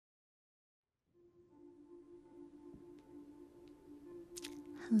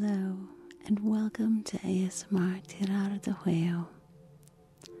Hello, and welcome to ASMR Tirar de Juego.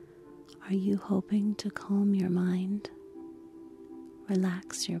 Are you hoping to calm your mind,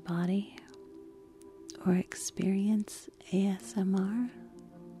 relax your body, or experience ASMR?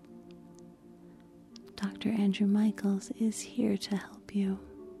 Dr. Andrew Michaels is here to help you.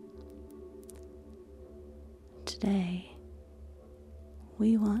 Today,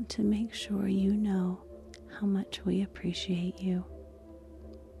 we want to make sure you know how much we appreciate you.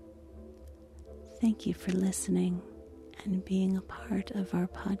 Thank you for listening and being a part of our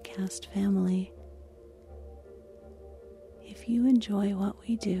podcast family. If you enjoy what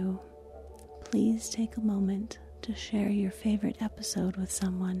we do, please take a moment to share your favorite episode with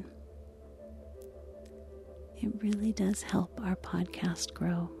someone. It really does help our podcast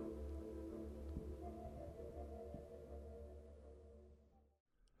grow.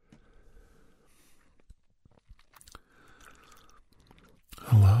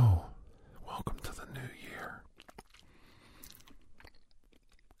 Hello, welcome to the new year.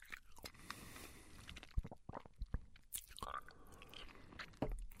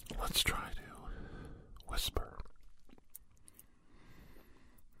 Let's try to whisper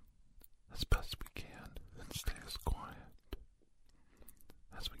as best we can and stay as quiet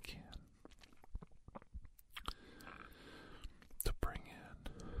as we can to bring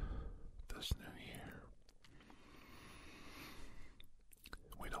in this new year.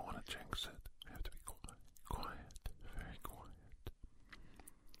 We don't want to jinx it. We have to be quiet, very quiet.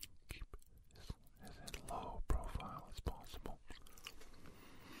 Keep as low profile as possible.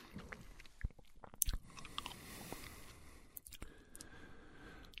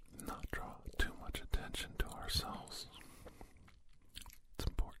 Not draw too much attention to ourselves. It's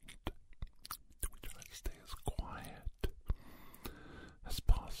important that we try to stay as quiet as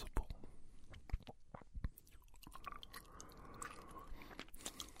possible.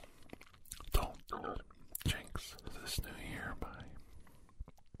 Don't jinx this new year by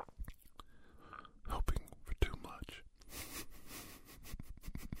hoping for too much.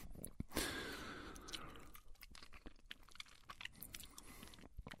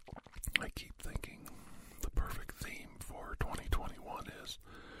 I keep thinking the perfect theme for 2021 is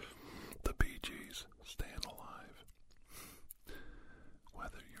the Bee Gees, Staying Alive.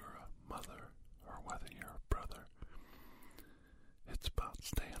 Whether you're a mother or whether you're a brother, it's about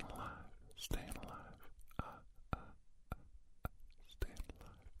staying alive, staying alive. Staying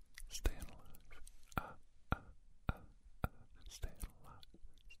alive, staying alive. Staying alive,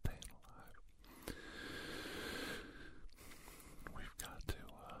 staying alive. We've got to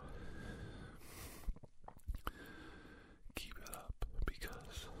keep it up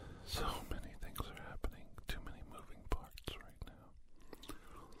because so many things are happening, too many moving parts right now.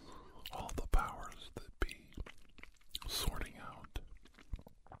 All the powers that be sorting out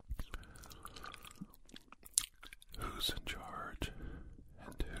who's in charge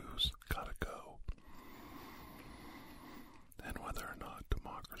and who's gotta go, and whether or not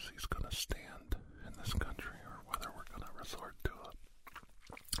democracy's gonna stand in this country or whether we're gonna resort to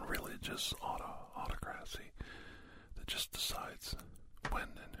a religious autocracy that just decides when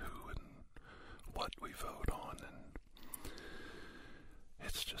and who and what we vote on, and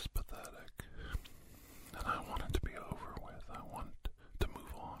it's just pathetic. And I want it to be over with. I want to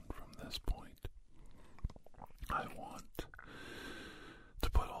move on from this point. I want to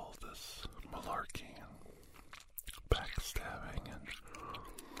put all this malarkey and backstabbing and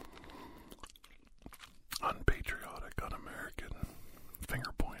unpatriotic, un-American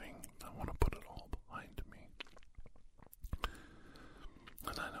finger-pointing, I want to put it all behind me.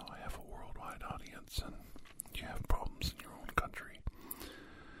 And I know I have a worldwide audience, and you have problems in your own country.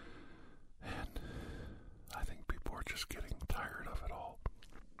 And I think people are just getting tired of it all.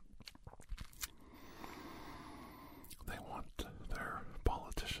 They want their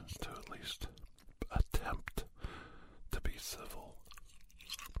politicians to at least attempt to be civil.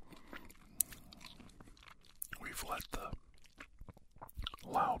 We've let the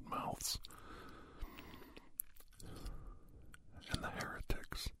loudmouths and the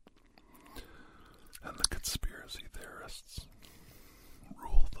heretics and the conspiracy theorists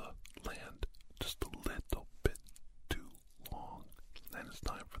rule the land just a little bit too long, and it's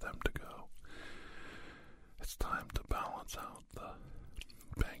time for them to go. It's time to balance out the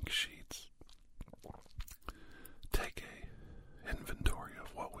bank sheets, take a inventory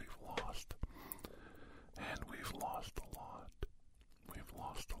of what we've lost, and we've lost a lot. We've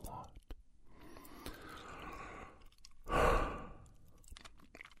lost a lot.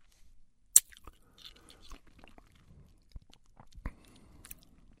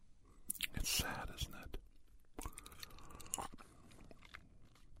 It's sad, isn't it?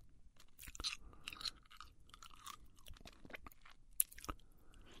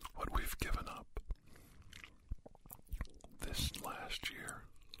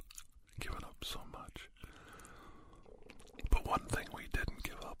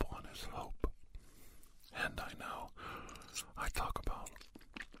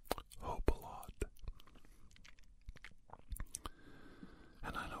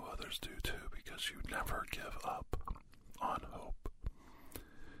 others do too, because you never give up on hope.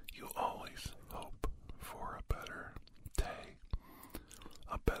 You always hope for a better day,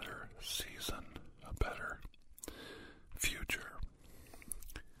 a better season, a better future.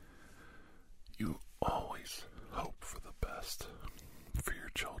 You always hope for the best for your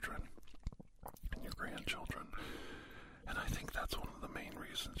children and your grandchildren. And I think that's one of the main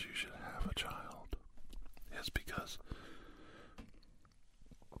reasons you should have a child, is because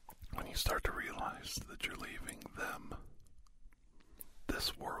when you start to realize that you're leaving them,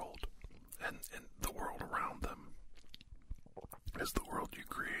 this world, and the world around them is the world you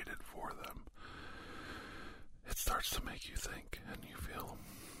created for them, it starts to make you think, and you feel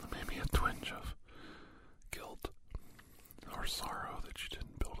maybe a twinge of guilt or sorrow that you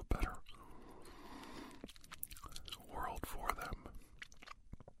didn't build a better world for them.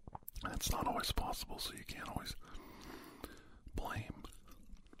 And it's not always possible, so you can't always blame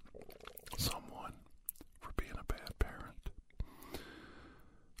someone for being a bad parent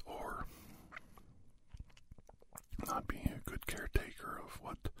or not being a good caretaker of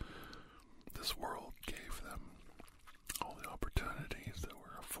what this world gave them, all the opportunities that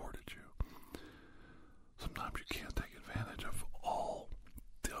were afforded you. Sometimes you can't take advantage of all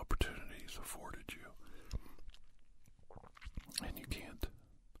the opportunities afforded you, and you can't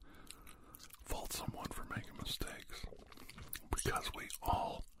fault someone for making mistakes, because we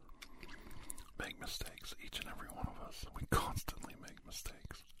all make mistakes, each and every one of us. We constantly make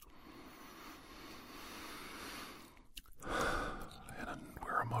mistakes. And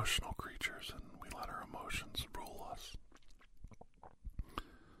we're emotional creatures, and we let our emotions rule us.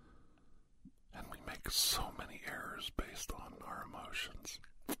 And we make so many errors based on our emotions.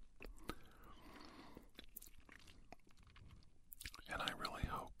 And I really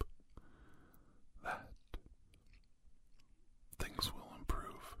hope that things will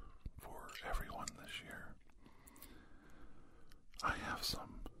improve for everyone this year. I have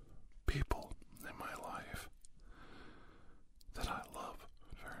some people in my life that I love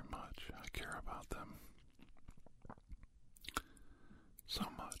very much. I care about them so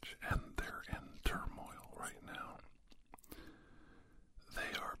much, and they're in turmoil right now.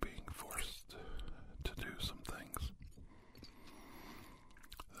 They are being forced to do some things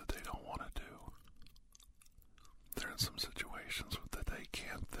that they don't want to do. They're in some situations that they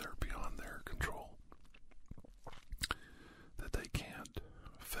can't, they're beyond their control, that they can't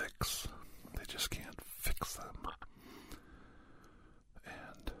fix. They just can't fix them.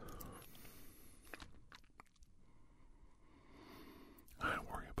 And I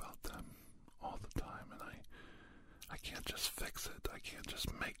worry about them all the time, and I can't just fix it. I can't just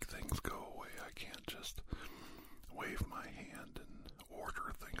make things go away. I can't just wave my hand and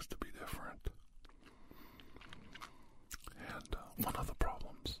order things to be different. And one of the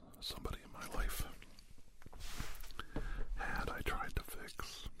problems somebody in my life had, I tried to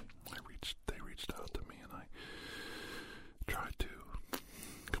fix. They reached out to me, and I tried to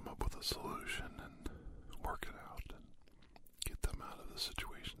come up with a solution and work it out and get them out of the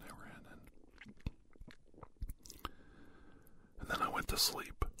situation they were in. And then I went to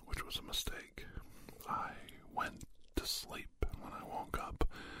sleep, which was a mistake. I went to sleep, and when I woke up,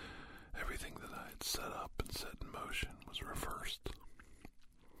 everything that I had set up and set in motion was reversed.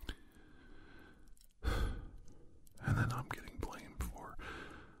 And then I'm getting blamed for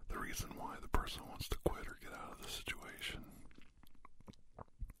the reason why the person wants to quit or get out of the situation.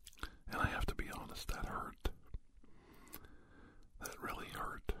 And I have to be honest, that hurt. That really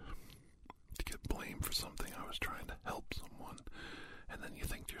hurt. To get blamed for something I was trying to help someone, and then you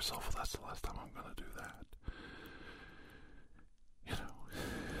think to yourself, well, that's the last time I'm going to do that. You know,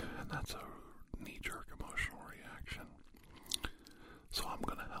 and that's a knee-jerk emotional reaction. So I'm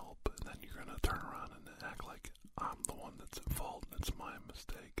going to help, and then you're going to turn around and act like I'm the one that's at fault, and it's my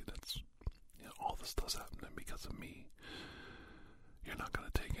mistake, and it's, you know, all this does happen because of me. You're not going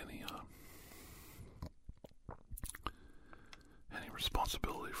to take any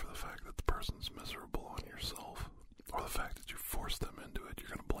responsibility for the fact that the person's miserable on yourself, or the fact that you forced them into it. You're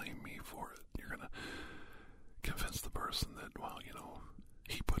going to blame me for it. You're going to convince the person that, well, you know,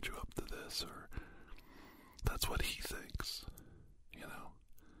 he put you up to this, or that's what he thinks, you know.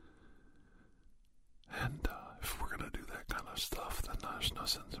 And if we're going to do that kind of stuff, then there's no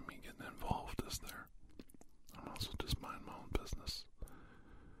sense in me getting involved, is there? I'm also just mind my own business.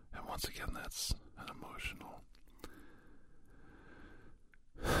 And once again, that's an emotional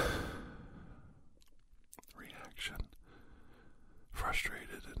reaction.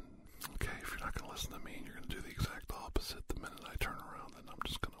 Frustrated, and okay, if you're not going to listen to me and you're going to do the exact opposite the minute I turn around, then I'm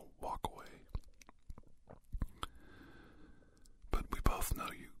just going to walk away. But we both know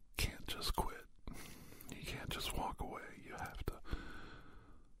you can't just quit. You can't just walk away. You have to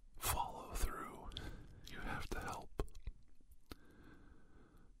follow through. You have to help.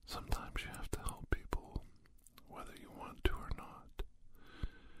 Sometimes you have to help people, whether you want to or not.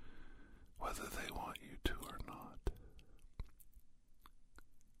 Whether they want you to or not.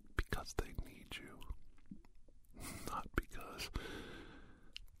 Because they need you. Not because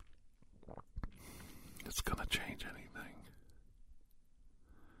it's gonna change anything.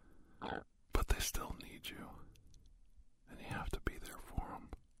 But they still need you. And you have to be there for them.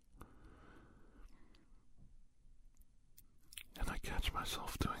 And I catch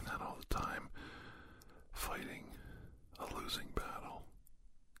myself doing that all the time. Fighting a losing battle.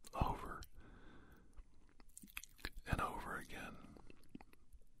 Over and over again.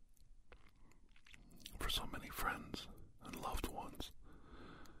 For so many friends and loved ones.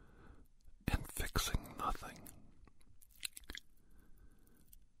 And fixing nothing.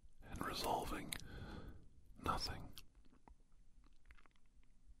 And resolving nothing.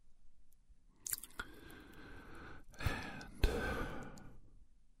 And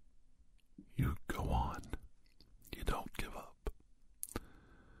you go on. You don't give up.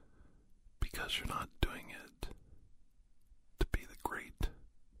 Because you're not doing it to be the great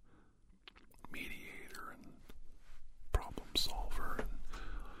mediator and problem solver and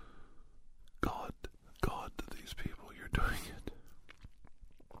God to these people. You're doing it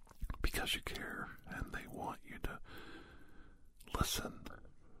because you care and they want you to listen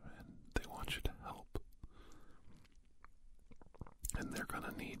and they want you to help. And they're going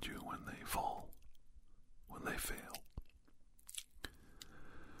to need you when they fall, when they fail.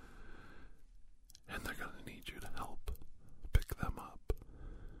 And they're going to need you to help pick them up.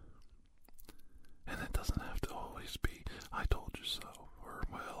 And it doesn't have to always be, I told you so, or,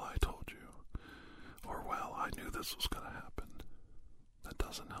 well, I told you, or, well, I knew this was going to happen. That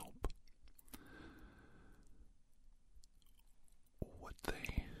doesn't help. What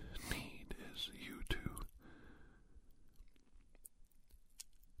they need is you to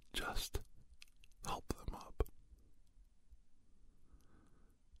just help them up.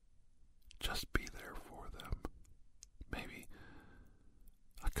 Just be there for them. Maybe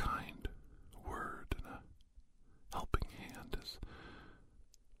a kind word and a helping hand is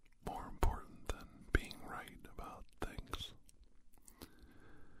more important than being right about things.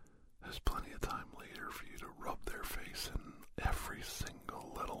 There's plenty of time later for you to rub their face in every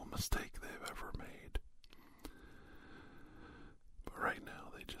single little mistake they've ever made. But right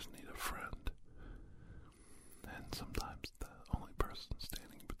now they just need a friend. And sometimes the only person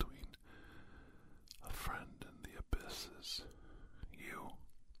standing between a friend and the abyss is you.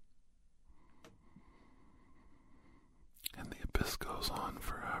 And the abyss goes on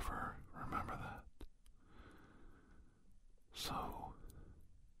forever. Remember that. So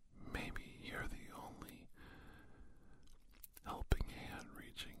maybe you're the only helping hand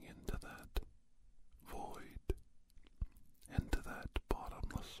reaching into that void, into that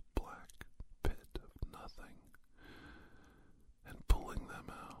bottomless black pit of nothing, and pulling them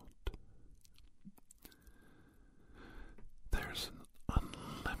out. There's an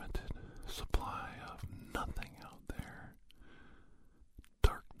unlimited supply of nothing out there.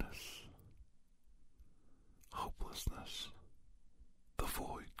 Darkness, hopelessness. The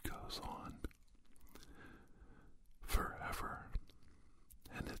void goes on forever,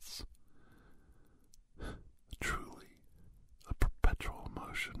 and it's truly a perpetual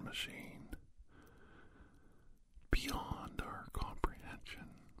motion machine beyond our comprehension.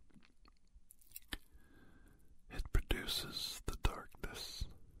 It produces the darkness,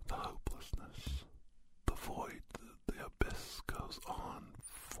 the hopelessness, the void, the abyss goes on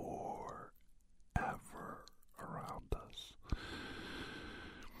forever around us.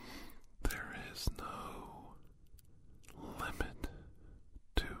 There is no limit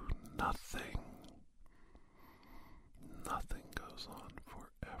to nothing. Nothing goes on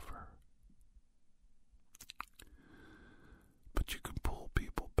forever. But you can pull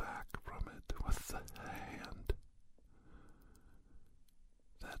people back from it with the hand.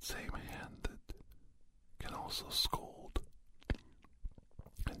 That same hand that can also scold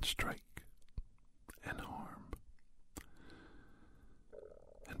and strike and harm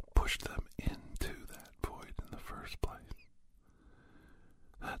and push them into that void in the first place.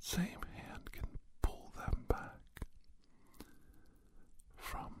 That same hand can pull them back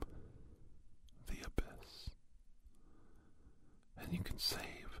from the abyss. And you can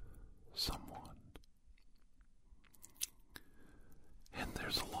save someone. And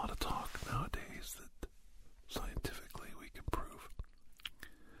there's a lot of talk nowadays that scientifically we can prove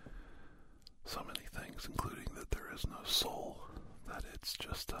so many things, including that there is no soul, that it's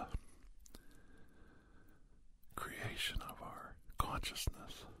just a foundation of our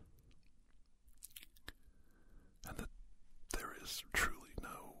consciousness, and that there is truly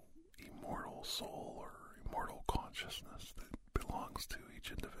no immortal soul or immortal consciousness that belongs to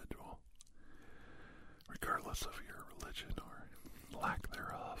each individual, regardless of your religion or lack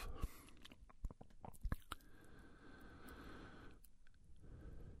thereof.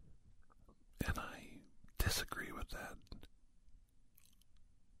 And I disagree with that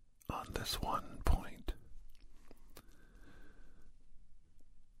on this one point.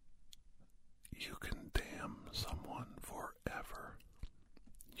 You can damn someone forever.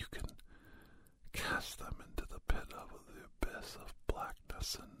 You can cast them into the pit of the abyss of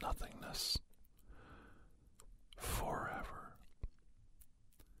blackness and nothingness forever.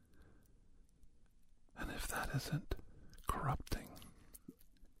 And if that isn't corrupting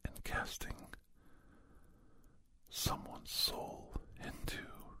and casting someone's soul into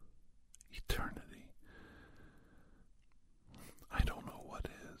eternity, I don't know what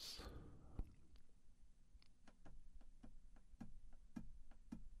is.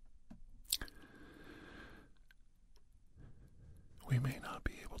 We may not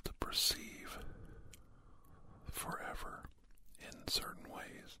be able to perceive forever in certain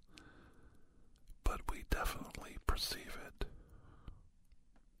ways, but we definitely perceive it.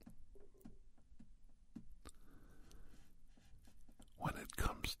 When it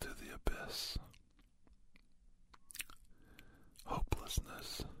comes to the abyss,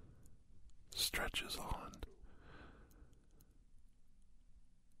 hopelessness stretches on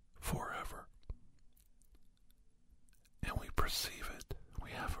forever. And we perceive it.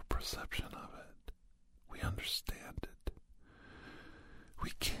 We have a perception of it. We understand it.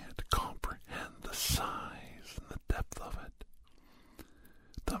 We can't comprehend the size and the depth of it.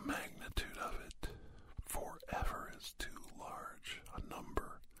 The magnitude of it. Forever is too large a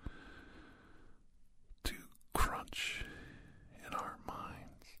number to crunch in our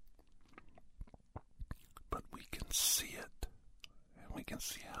minds. But we can see it. And we can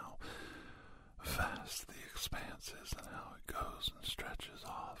see how vast the expanse is and how it goes and stretches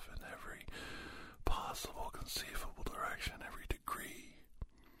off in every possible conceivable direction, every degree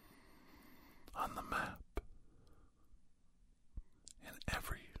on the map, in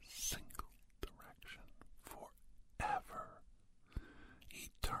every single direction, forever,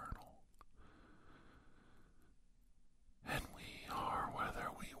 eternal. And we are, whether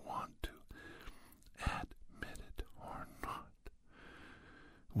we want to admit it or not,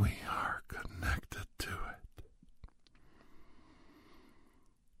 we are connected to it.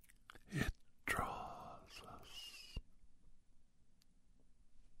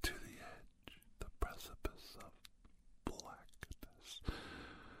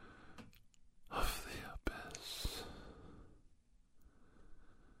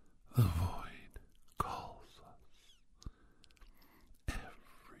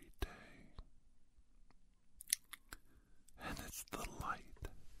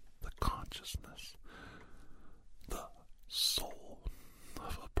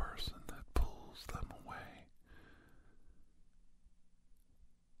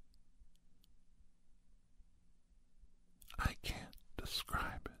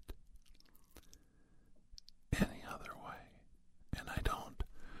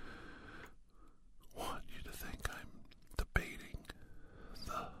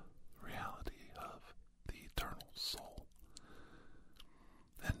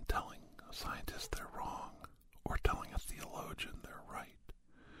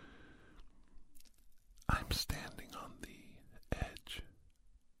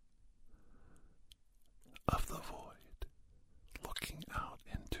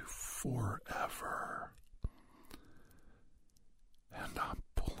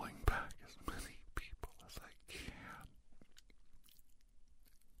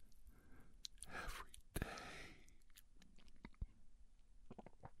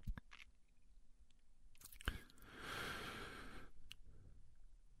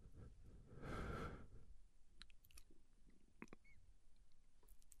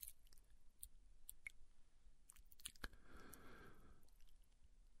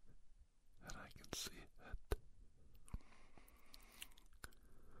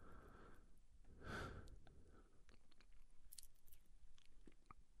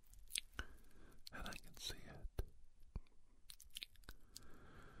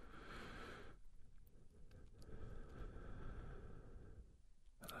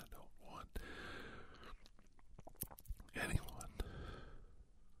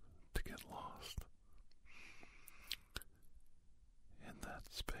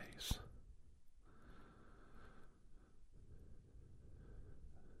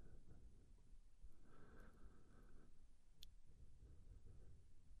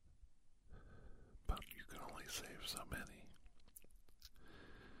 so many.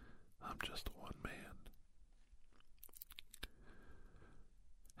 I'm just one man.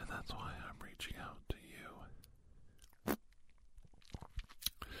 And that's why I'm reaching out to you.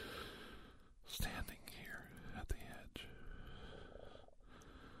 Standing here at the edge,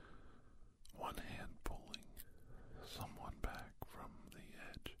 one hand pulling someone back from the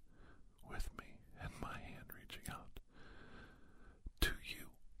edge with me, and my hand reaching out to you,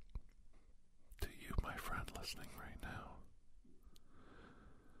 my friend listening right now.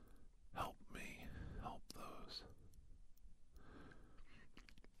 Help me help those.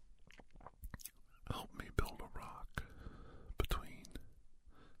 Help me build a rock between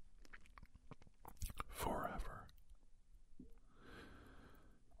forever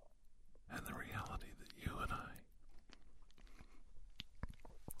and the reality that you and I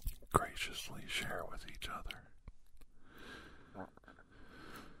graciously share with each other.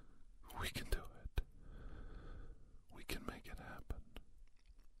 We can do it. We can make it happen.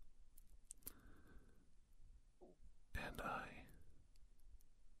 And I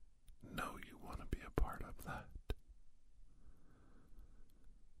know you want to be a part of that.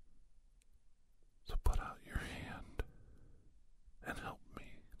 So put out your hand and help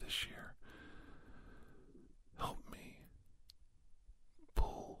me this year. Help me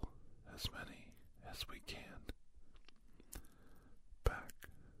pull as many as we can back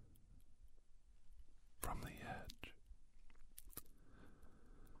from the edge.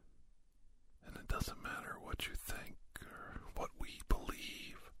 And it doesn't matter what you think or what we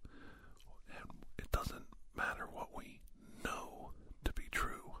believe, and it doesn't matter what we know to be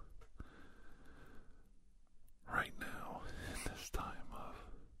true. Right now, in this time of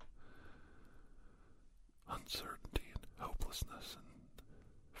uncertainty and hopelessness and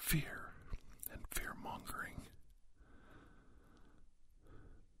fear and fear-mongering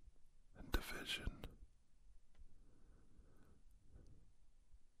and division,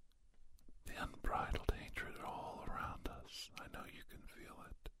 the unbridled hatred all around us, I know you can feel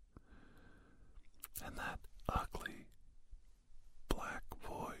it. And that ugly black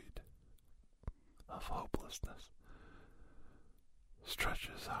void of hopelessness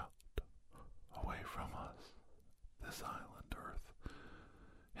stretches out away from us, this island Earth,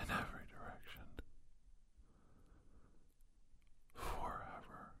 in every direction,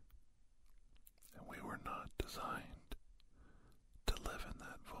 forever. And we were not designed to live in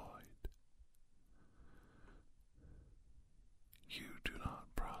that void. You do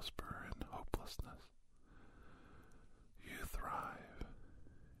not prosper in hopelessness. You thrive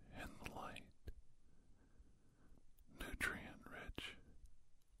in the light, nutrient-rich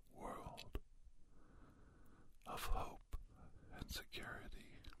world of hope and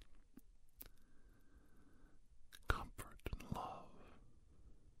security, comfort and love.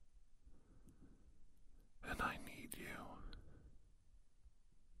 And I need you,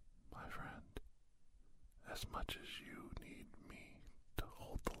 my friend, as much as you need me to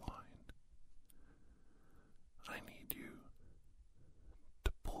hold the line. I need you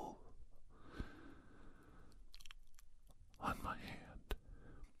to pull on my hand,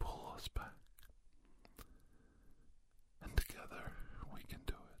 pull us back, and together we can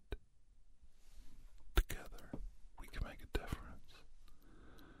do it. Together we can make a difference,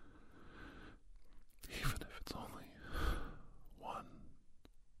 even if it's only one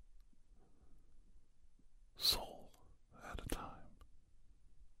soul at a time.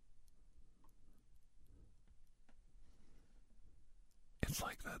 It's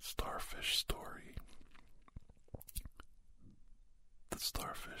like that starfish story. The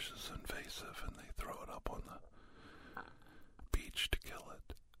starfish is invasive and they throw it up on the beach to kill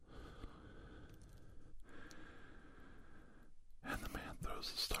it. And the man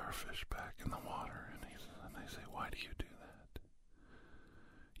throws the starfish back in the water and they say, "Why do you do that?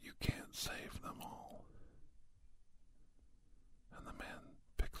 You can't save them all." And the man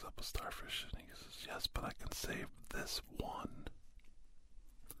picks up a starfish and he says, "Yes, but I can save this one.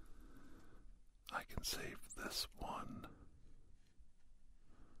 I can save this one.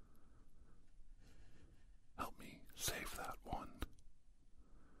 Help me save that one."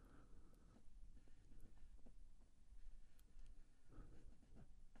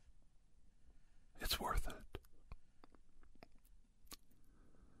 It's worth it.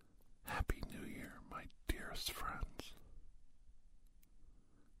 Happy New Year, my dearest friends.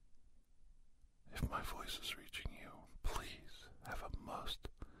 If my voice is reaching you, please have a most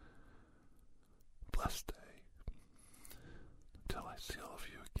blessed day. Until I see all of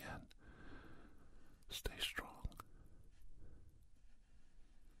you again, stay strong.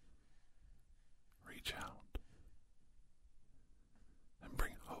 Reach out and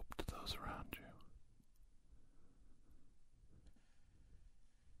bring hope to those around you.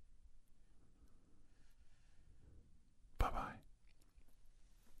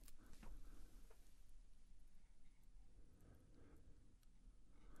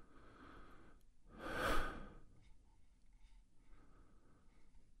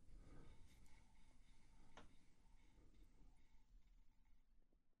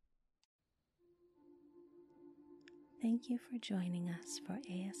 Thank you for joining us for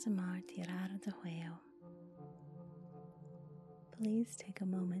ASMR Tirar de Juego. Please take a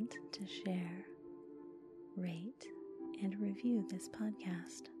moment to share, rate, and review this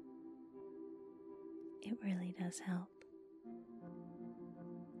podcast. It really does help.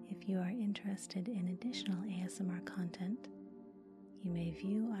 If you are interested in additional ASMR content, you may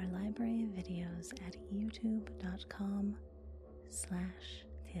view our library of videos at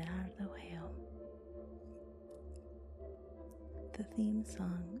youtube.com/Tirar de Juego. The theme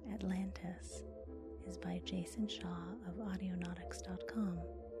song Atlantis is by Jason Shaw of Audionautics.com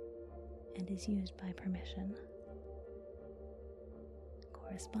and is used by permission.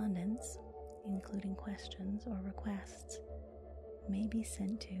 Correspondence, including questions or requests, may be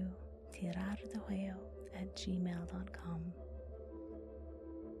sent to tirardejuego@gmail.com.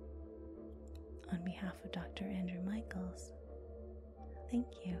 On behalf of Dr. Andrew Michaels,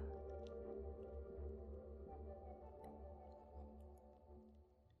 thank you.